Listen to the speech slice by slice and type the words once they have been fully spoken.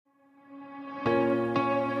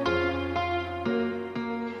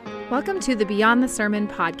Welcome to the Beyond the Sermon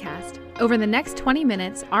podcast. Over the next 20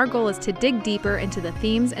 minutes, our goal is to dig deeper into the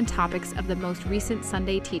themes and topics of the most recent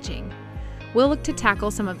Sunday teaching. We'll look to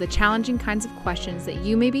tackle some of the challenging kinds of questions that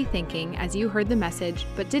you may be thinking as you heard the message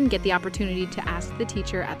but didn't get the opportunity to ask the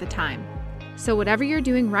teacher at the time. So whatever you're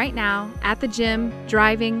doing right now, at the gym,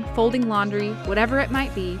 driving, folding laundry, whatever it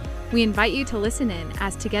might be, we invite you to listen in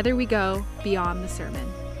as together we go beyond the sermon.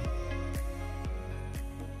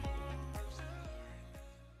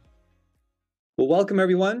 Well, welcome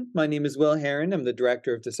everyone. My name is Will Heron. I'm the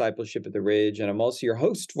Director of Discipleship at The Ridge, and I'm also your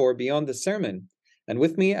host for Beyond the Sermon. And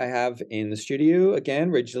with me, I have in the studio again,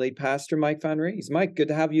 originally Pastor Mike Van Rees. Mike, good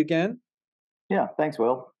to have you again. Yeah, thanks,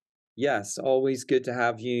 Will. Yes, always good to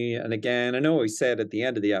have you. And again, I know we said at the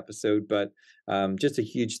end of the episode, but just a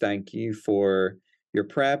huge thank you for your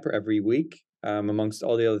prep every week. Amongst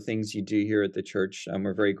all the other things you do here at the church,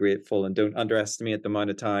 we're very grateful, and don't underestimate the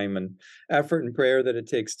amount of time and effort and prayer that it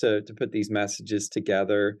takes to put these messages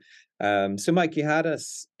together. So Mike, you had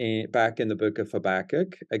us back in the book of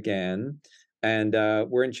Habakkuk again, and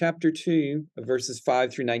we're in chapter 2, verses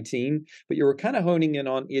 5 through 19, but you were kind of honing in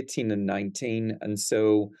on 18 and 19. And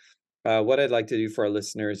so what I'd like to do for our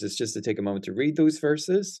listeners is just to take a moment to read those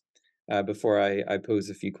verses before I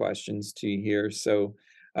pose a few questions to you here. So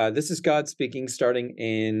this is God speaking, starting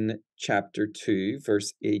in chapter 2,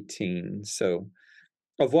 verse 18. So,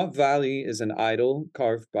 of what value is an idol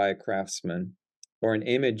carved by a craftsman, or an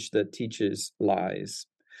image that teaches lies?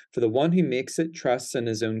 For the one who makes it trusts in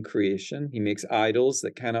his own creation. He makes idols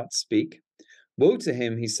that cannot speak. Woe to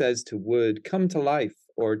him, he says to wood, come to life,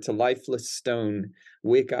 or to lifeless stone,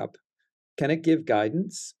 wake up. Can it give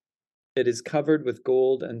guidance? It is covered with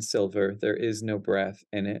gold and silver. There is no breath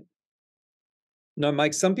in it. Now,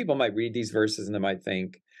 Mike, some people might read these verses and they might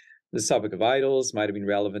think this topic of idols might have been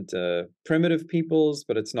relevant to primitive peoples,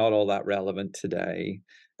 but it's not all that relevant today.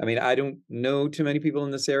 I mean, I don't know too many people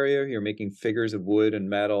in this area who are making figures of wood and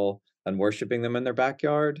metal and worshiping them in their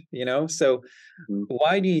backyard, you know? So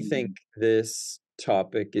why do you think this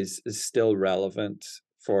topic is still relevant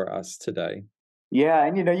for us today? Yeah,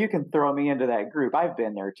 and you can throw me into that group. I've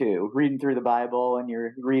been there too, reading through the Bible, and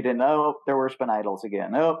you're reading, oh, they're worshiping idols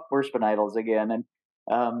again. Oh, worshiping idols again. And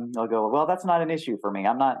I'll go, well, that's not an issue for me.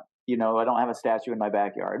 I'm not, I don't have a statue in my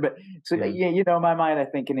backyard. But so, my mind, I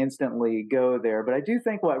think, can instantly go there. But I do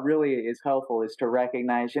think what really is helpful is to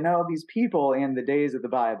recognize, these people in the days of the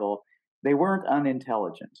Bible, they weren't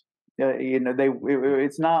unintelligent.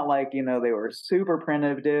 It's not like, they were super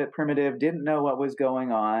primitive, didn't know what was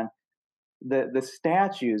going on. The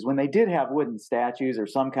statues, when they did have wooden statues or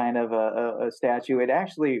some kind of a statue, it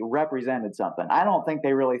actually represented something. I don't think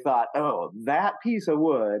they really thought, oh, that piece of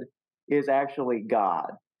wood is actually God.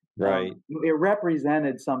 Right. It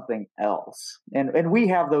represented something else. And we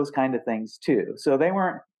have those kind of things too. So they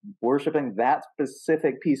weren't worshiping that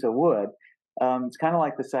specific piece of wood. It's kind of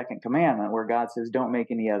like the second commandment where God says, don't make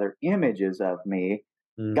any other images of me.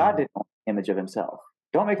 God didn't want an image of himself.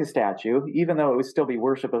 Don't make a statue, even though it would still be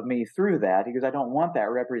worship of me through that, because I don't want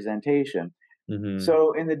that representation.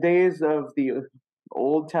 So in the days of the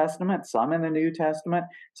Old Testament, some in the New Testament,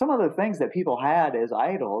 some of the things that people had as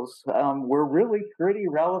idols were really pretty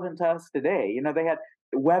relevant to us today. They had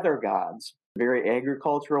weather gods, very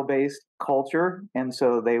agricultural based culture. And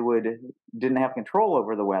so they didn't have control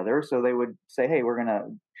over the weather. So they would say, hey, we're going to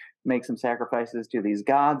make some sacrifices to these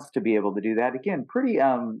gods to be able to do that. Again, pretty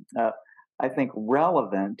I think,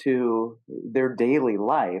 relevant to their daily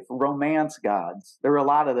life. Romance gods, there were a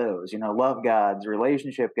lot of those, love gods,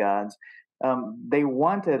 relationship gods. They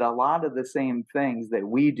wanted a lot of the same things that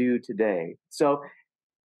we do today. So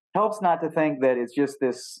helps not to think that it's just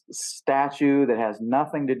this statue that has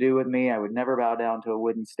nothing to do with me. I would never bow down to a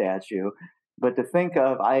wooden statue, but to think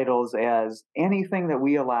of idols as anything that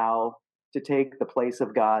we allow to take the place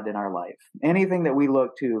of God in our life. Anything that we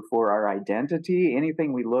look to for our identity,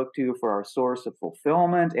 anything we look to for our source of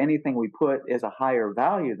fulfillment, anything we put as a higher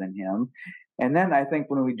value than him. And then I think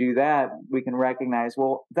when we do that, we can recognize,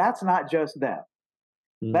 well, that's not just them.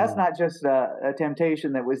 That's not just a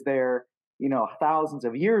temptation that was there, thousands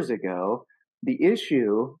of years ago. The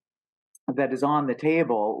issue that is on the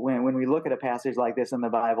table when we look at a passage like this in the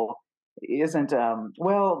Bible isn't, am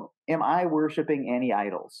I worshiping any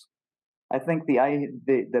idols? I think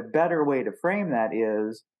the better way to frame that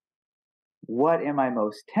is, what am I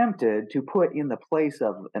most tempted to put in the place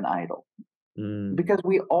of an idol? Because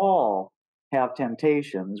we all have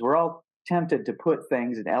temptations. We're all tempted to put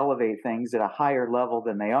things and elevate things at a higher level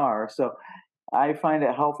than they are. So I find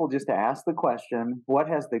it helpful just to ask the question, what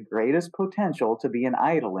has the greatest potential to be an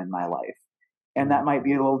idol in my life? And that might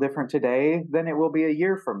be a little different today than it will be a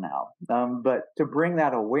year from now. But to bring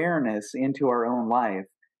that awareness into our own life,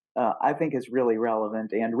 I think is really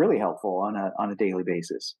relevant and really helpful on a daily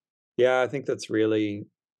basis. Yeah, I think that's really,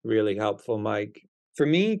 really helpful, Mike. For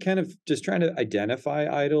me, kind of just trying to identify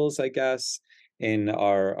idols, I guess, in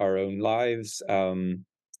our own lives,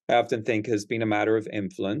 I often think has been a matter of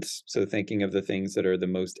influence. So thinking of the things that are the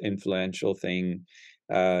most influential thing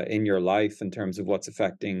in your life in terms of what's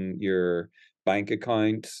affecting your bank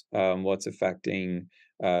account, what's affecting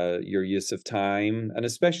your use of time, and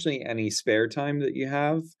especially any spare time that you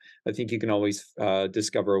have. I think you can always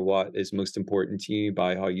discover what is most important to you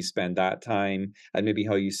by how you spend that time, and maybe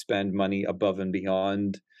how you spend money above and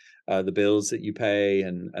beyond the bills that you pay,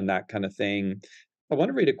 and that kind of thing. I want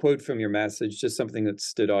to read a quote from your message, just something that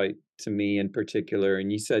stood out to me in particular. And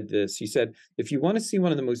you said this, you said, if you want to see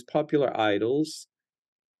one of the most popular idols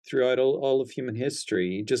throughout all of human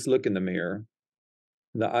history, just look in the mirror,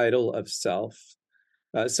 the idol of self.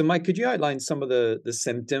 So, Mike, could you outline some of the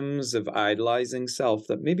symptoms of idolizing self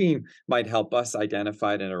that maybe might help us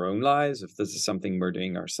identify it in our own lives if this is something we're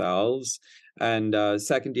doing ourselves? And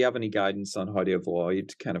second, do you have any guidance on how to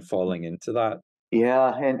avoid kind of falling into that?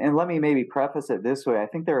 Yeah, and let me maybe preface it this way. I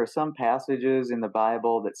think there are some passages in the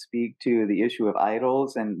Bible that speak to the issue of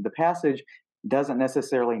idols, and the passage doesn't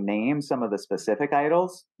necessarily name some of the specific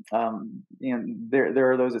idols.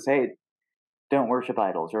 There are those that say, don't worship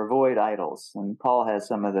idols or avoid idols. And Paul has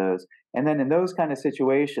some of those. And then in those kind of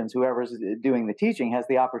situations, whoever's doing the teaching has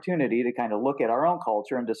the opportunity to kind of look at our own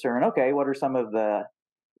culture and discern, okay, what are some of the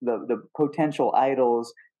potential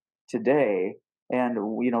idols today? And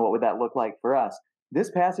what would that look like for us?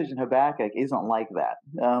 This passage in Habakkuk isn't like that.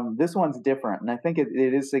 This one's different. And I think it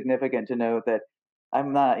is significant to note that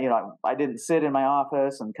I'm not, I didn't sit in my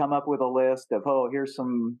office and come up with a list of, oh, here's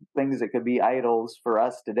some things that could be idols for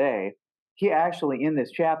us today. He actually, in this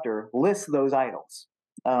chapter, lists those idols.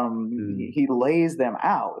 He lays them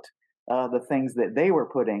out, the things that they were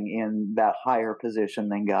putting in that higher position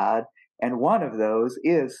than God. And one of those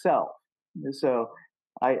is self. So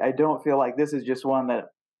I don't feel like this is just one that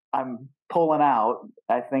I'm pulling out.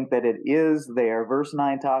 I think that it is there. Verse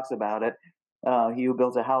 9 talks about it. He who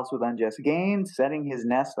builds a house with unjust gain, setting his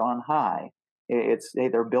nest on high.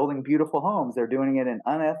 They're building beautiful homes. They're doing it in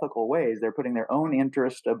unethical ways. They're putting their own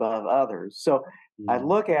interest above others. So I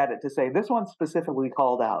look at it to say this one's specifically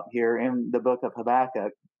called out here in the book of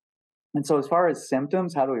Habakkuk. And so as far as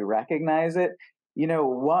symptoms, how do we recognize it?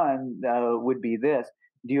 One would be this.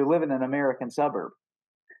 Do you live in an American suburb?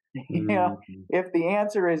 If the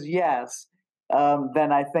answer is yes,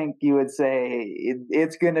 then I think you would say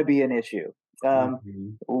it's going to be an issue.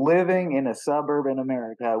 Living in a suburb in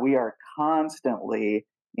America, we are constantly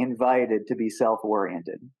invited to be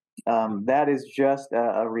self-oriented. That is just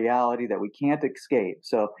a reality that we can't escape.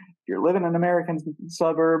 So if you're living in an American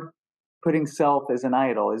suburb, putting self as an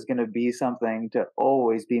idol is going to be something to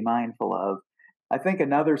always be mindful of. I think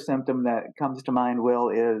another symptom that comes to mind, Will,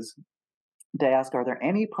 is to ask, are there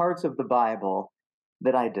any parts of the Bible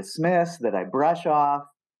that I dismiss, that I brush off,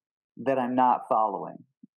 that I'm not following?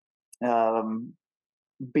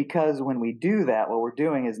 Because when we do that, what we're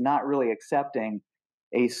doing is not really accepting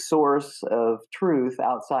a source of truth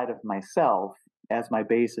outside of myself as my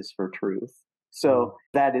basis for truth. So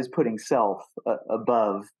that is putting self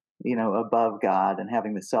above God and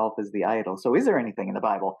having the self as the idol. So is there anything in the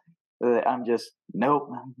Bible that I'm just, nope,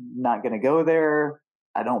 I'm not going to go there.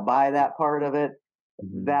 I don't buy that part of it.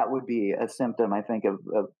 That would be a symptom, I think, of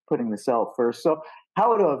putting the self first. So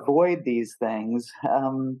how to avoid these things?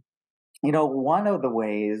 One of the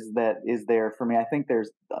ways that is there for me, I think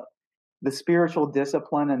there's the spiritual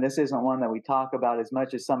discipline, and this isn't one that we talk about as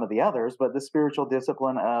much as some of the others, but the spiritual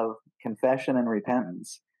discipline of confession and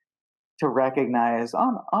repentance, to recognize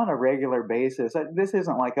on a regular basis. This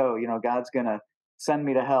isn't like, God's going to send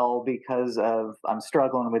me to hell because of I'm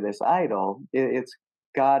struggling with this idol. It's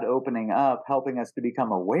God opening up, helping us to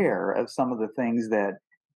become aware of some of the things that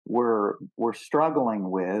we're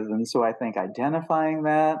struggling with. And so I think identifying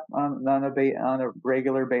that on a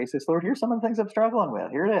regular basis, Lord, here's some of the things I'm struggling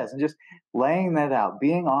with. Here it is. And just laying that out,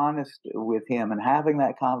 being honest with him and having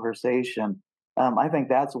that conversation. I think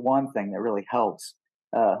that's one thing that really helps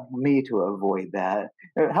me to avoid that.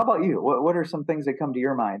 How about you? What are some things that come to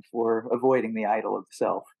your mind for avoiding the idol of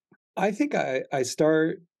self? I think I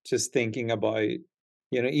start just thinking about,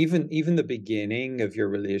 even the beginning of your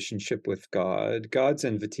relationship with God. God's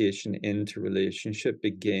invitation into relationship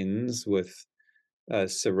begins with a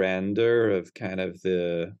surrender of kind of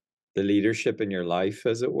the leadership in your life,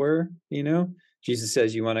 as it were. Jesus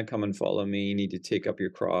says, you want to come and follow me, you need to take up your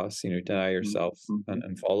cross, deny yourself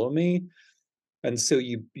and follow me. And so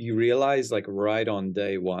you realize, like, right on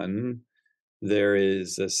day one, there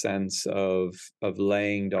is a sense of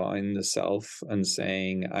laying down the self and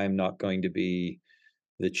saying, I'm not going to be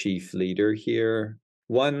the chief leader here.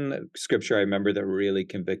 One scripture I remember that really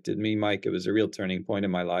convicted me, Mike, it was a real turning point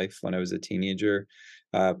in my life when I was a teenager.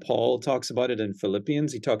 Paul talks about it in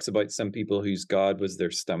Philippians. He talks about some people whose God was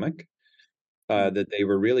their stomach, that they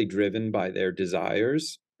were really driven by their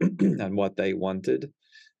desires and what they wanted.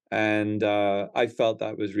 And I felt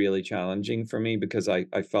that was really challenging for me because I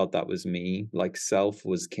felt that was me, like self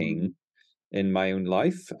was king in my own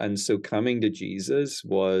life. And so coming to Jesus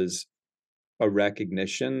was a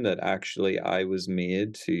recognition that actually I was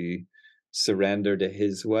made to surrender to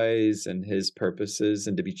his ways and his purposes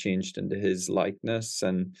and to be changed into his likeness.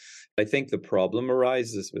 And I think the problem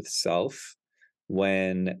arises with self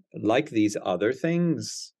when, like these other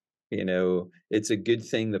things, it's a good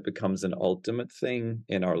thing that becomes an ultimate thing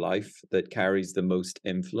in our life that carries the most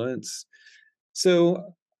influence.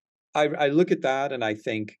 So I look at that and I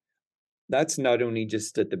think that's not only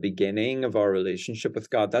just at the beginning of our relationship with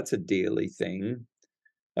God, that's a daily thing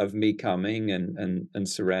of me coming and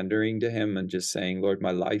surrendering to him and just saying, Lord,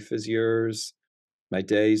 my life is yours. My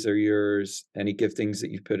days are yours. Any giftings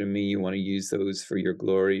that you put in me, you want to use those for your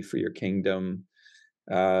glory, for your kingdom.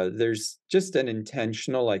 There's just an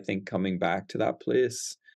intentional, I think, coming back to that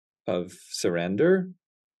place of surrender.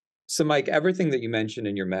 So, Mike, everything that you mentioned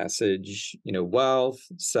in your message, wealth,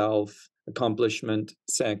 self, accomplishment,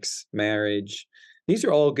 sex, marriage, these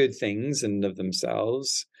are all good things in of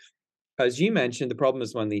themselves. As you mentioned, the problem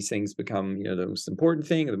is when these things become, the most important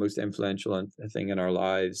thing, or the most influential thing in our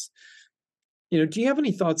lives. Do you have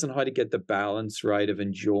any thoughts on how to get the balance right of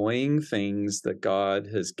enjoying things that God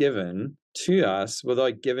has given to us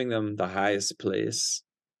without giving them the highest place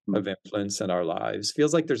of influence in our lives?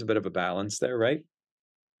 Feels like there's a bit of a balance there, right?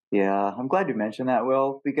 Yeah, I'm glad you mentioned that,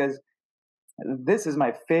 Will, because this is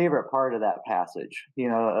my favorite part of that passage,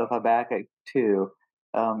 of Habakkuk 2.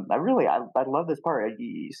 I love this part.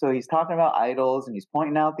 So he's talking about idols and he's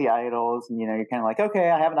pointing out the idols, and you're kind of like, okay,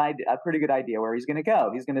 I have a pretty good idea where he's going to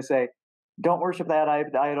go. He's going to say, don't worship that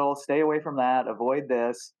idol, stay away from that, avoid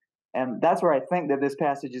this. And that's where I think that this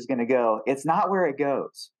passage is going to go. It's not where it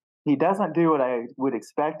goes. He doesn't do what I would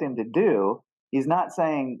expect him to do. He's not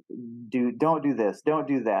saying, don't do this, don't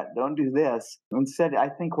do that, don't do this. Instead, I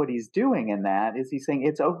think what he's doing in that is he's saying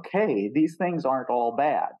it's okay. These things aren't all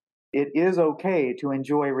bad. It is okay to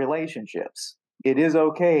enjoy relationships. It is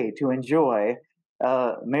okay to enjoy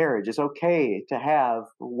marriage. It's okay to have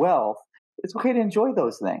wealth. It's okay to enjoy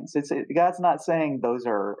those things. God's not saying those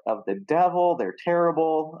are of the devil. They're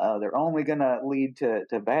terrible. They're only going to lead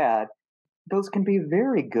to bad. Those can be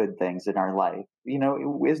very good things in our life.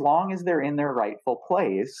 As long as they're in their rightful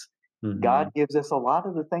place, God Mm-hmm. gives us a lot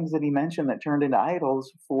of the things that he mentioned that turned into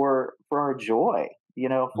idols for our joy,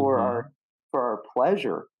 for Mm-hmm. our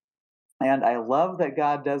pleasure. And I love that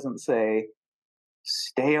God doesn't say,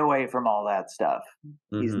 stay away from all that stuff.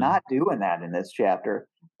 He's Mm-hmm. not doing that in this chapter,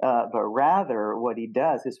 but rather what he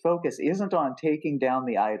does, his focus isn't on taking down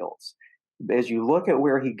the idols. As you look at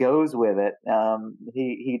where he goes with it,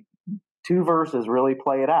 he two verses really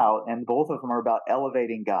play it out, and both of them are about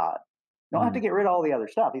elevating God. You don't have to get rid of all the other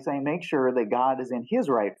stuff. He's saying make sure that God is in his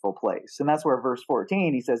rightful place. And that's where verse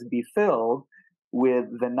 14, he says, be filled with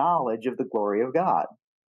the knowledge of the glory of God.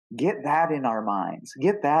 Get that in our minds,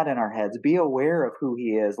 get that in our heads, be aware of who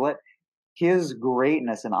he is. Let his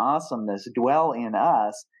greatness and awesomeness dwell in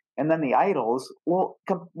us. And then the idols, well,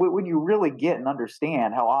 when you really get and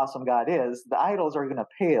understand how awesome God is, the idols are going to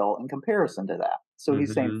pale in comparison to that. So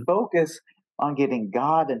he's saying Mm-hmm. focus on getting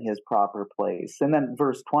God in his proper place. And then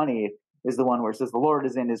verse 20 is the one where it says, the Lord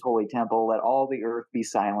is in his holy temple, let all the earth be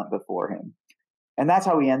silent before him. And that's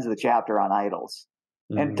how he ends the chapter on idols.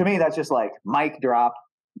 And to Mm-hmm. me, that's just like mic drop.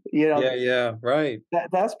 Yeah, yeah, right.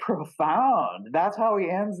 That's profound. That's how he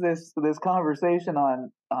ends this conversation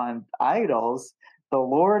on idols. The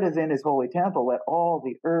Lord is in his holy temple. Let all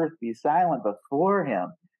the earth be silent before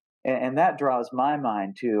him. And that draws my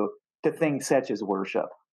mind to things such as worship,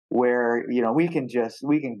 where we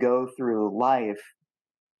can go through life,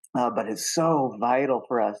 but it's so vital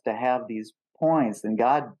for us to have these points. And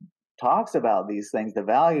God talks about these things, the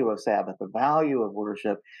value of Sabbath, the value of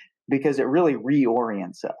worship, because it really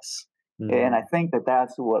reorients us. And I Mm-hmm. think that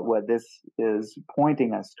that's what this is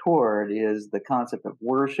pointing us toward, is the concept of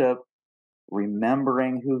worship,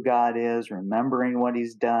 remembering who God is, remembering what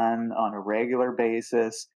he's done on a regular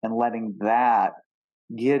basis, and letting that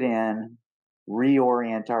get in,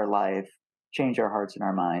 reorient our life, change our hearts and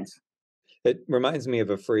our minds. It reminds me of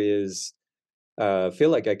a phrase feel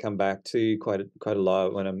like I come back to quite a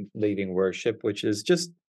lot when I'm leading worship, which is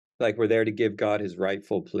just like we're there to give God his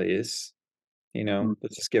rightful place. Mm.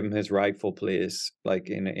 Let's just give him his rightful place, like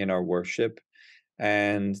in our worship.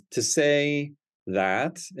 And to say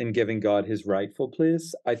that in giving God his rightful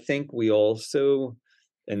place, I think we also,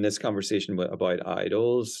 in this conversation about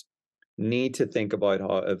idols, need to think about how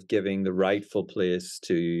of giving the rightful place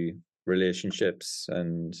to relationships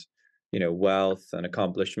and wealth and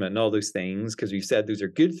accomplishment and all those things, because we said those are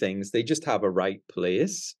good things. They just have a right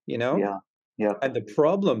place. Yeah. Yeah. And the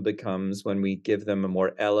problem becomes when we give them a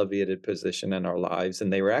more elevated position in our lives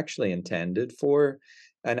than they were actually intended for.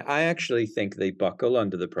 And I actually think they buckle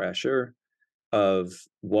under the pressure of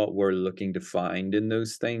what we're looking to find in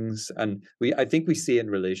those things. And I think we see it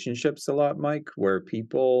in relationships a lot, Mike, where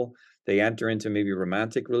people, they enter into maybe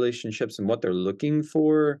romantic relationships, and what they're looking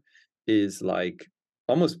for is like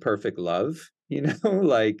almost perfect love,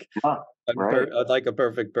 like Yeah. Right. like a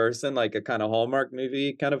perfect person, like a kind of Hallmark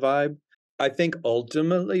movie kind of vibe. I think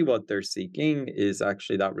ultimately what they're seeking is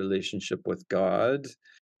actually that relationship with God.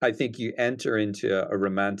 I think you enter into a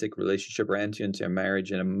romantic relationship or enter into a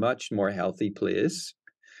marriage in a much more healthy place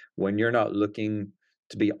when you're not looking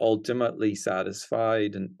to be ultimately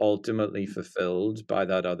satisfied and ultimately fulfilled by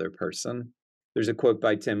that other person. There's a quote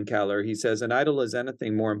by Tim Keller. He says, "An idol is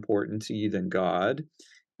anything more important to you than God,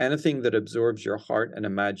 anything that absorbs your heart and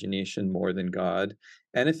imagination more than God,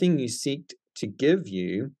 anything you seek to give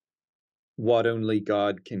you what only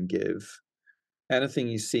God can give. Anything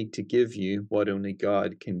you seek to give you what only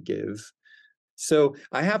God can give." So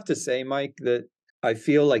I have to say, Mike, that I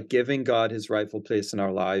feel like giving God his rightful place in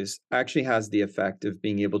our lives actually has the effect of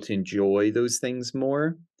being able to enjoy those things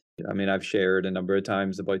more. I mean, I've shared a number of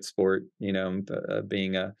times about sport,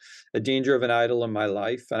 being a danger of an idol in my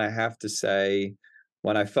life. And I have to say,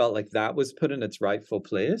 when I felt like that was put in its rightful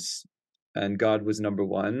place and God was number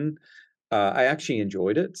one, I actually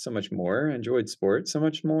enjoyed it so much more, enjoyed sport so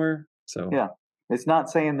much more. So Yeah. It's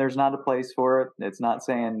not saying there's not a place for it. It's not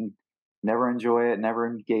saying never enjoy it, never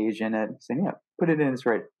engage in it. It's saying, yeah, put it in its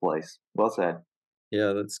right place. Well said.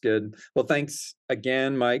 yeah, that's good. Well, thanks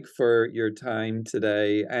again, Mike, for your time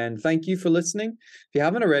today. And thank you for listening. If you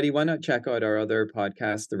haven't already, why not check out our other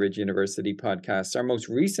podcast, the Ridge University podcast. Our most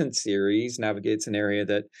recent series navigates an area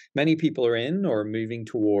that many people are in or moving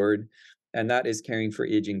toward, and that is caring for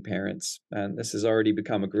aging parents. And this has already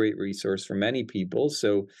become a great resource for many people.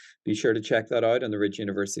 So be sure to check that out on the Ridge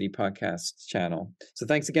University podcast channel. So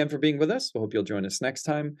thanks again for being with us. We hope you'll join us next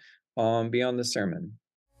time on Beyond the Sermon.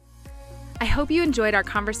 I hope you enjoyed our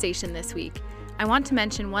conversation this week. I want to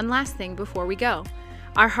mention one last thing before we go.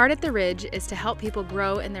 Our heart at the Ridge is to help people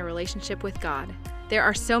grow in their relationship with God. There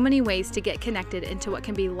are so many ways to get connected into what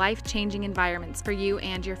can be life-changing environments for you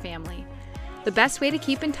and your family. The best way to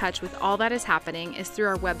keep in touch with all that is happening is through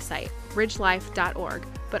our website, ridgelife.org,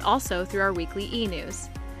 but also through our weekly e-news.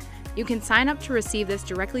 You can sign up to receive this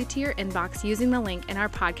directly to your inbox using the link in our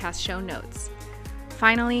podcast show notes.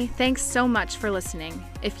 Finally, thanks so much for listening.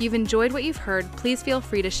 If you've enjoyed what you've heard, please feel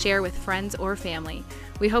free to share with friends or family.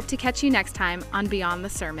 We hope to catch you next time on Beyond the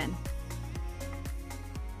Sermon.